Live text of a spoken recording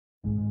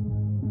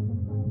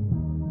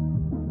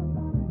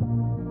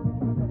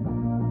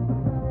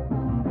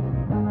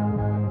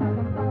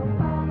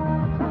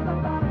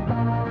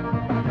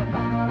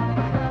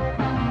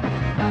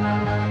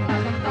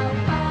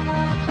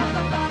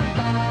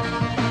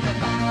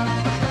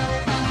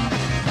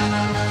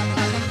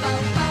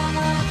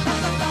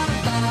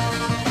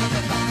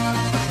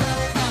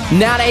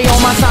Now they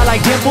on my side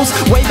like dimples,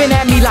 waving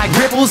at me like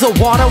ripples of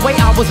water. Way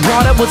I was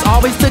brought up was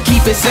always to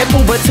keep it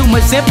simple, but too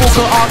much simple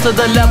could alter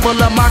the level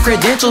of my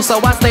credentials. So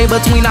I stay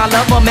between I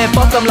love them and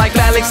fuck them like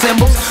phallic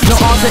symbols. No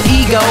alter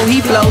ego,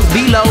 he flows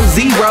below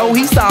zero.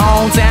 He's the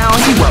hometown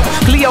hero.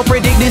 Cleo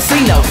predicted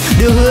C-No.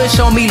 The hood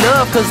show me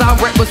love, cause I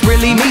rap what's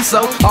really me.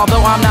 So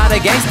although I'm not a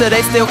gangster,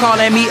 they still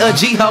calling me a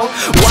G-Ho.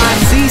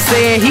 YC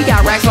said he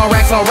got racks on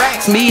racks on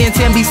racks. Me and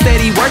Tim be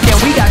steady working,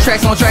 we got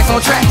tracks on tracks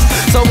on tracks.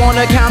 So on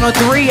the count of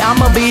three,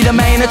 I'ma be the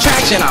main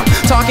attraction. I'm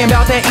talking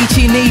about that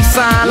Ichi-Ni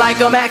sign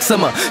like a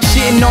Maxima.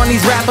 Shitting on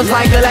these rappers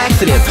like a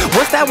laxative.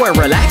 What's that word,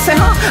 relaxing,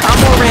 huh? I'm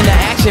more into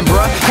action,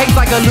 bruh. Hate's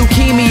like a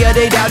leukemia,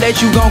 they doubt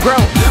that you gon'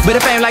 grow. But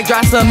if ain't like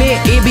dry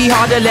cement, it be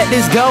hard to let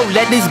this go,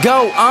 let this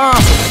go,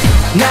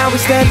 Now we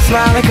steady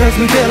smiling cause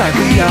we feel like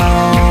we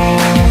own.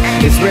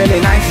 It's really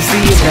nice to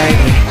see you,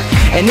 baby.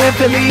 And it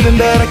feel even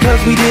better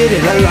cause we did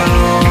it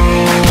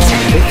alone.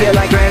 It feel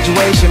like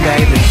graduation,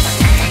 baby.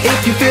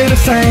 If you feel the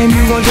same,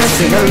 you gon' just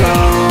sing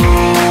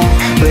along.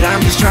 But I'm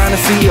just trying to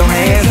see your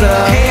hands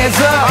up. Hands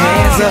up,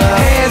 hands up,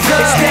 hands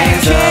up,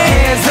 hands up,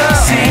 hands up,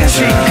 hands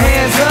up,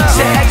 hands up.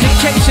 Said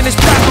education is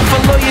proper for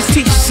lawyers,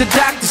 teachers, and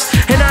doctors.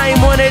 And I ain't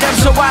one of them,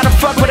 so why the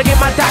fuck would I get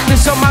my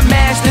doctors on my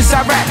masters?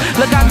 I rap,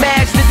 look, I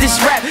mastered this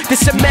rap.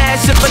 This a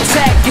massive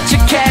attack, get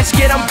your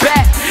casket, I'm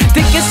back.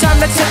 Think it's time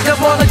to take up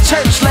all the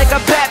church like a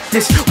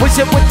Baptist.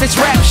 Wizard with this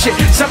rap shit,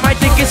 some might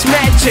think it's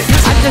magic.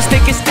 I just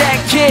think it's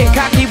that kid,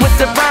 cocky with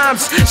the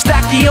rhymes.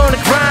 Stocky on the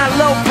grind,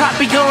 low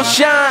poppy gon'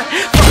 shine.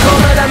 Fuck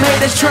all of them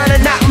haters trying to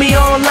knock me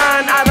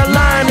online, out of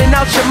line and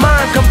out your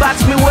mind. Come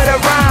box me with a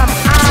rhyme.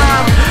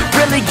 I'm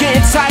really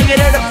getting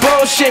tired of the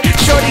bullshit.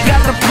 Shorty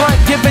got the blunt,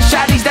 giving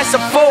shotties, that's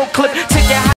a full clip. Take it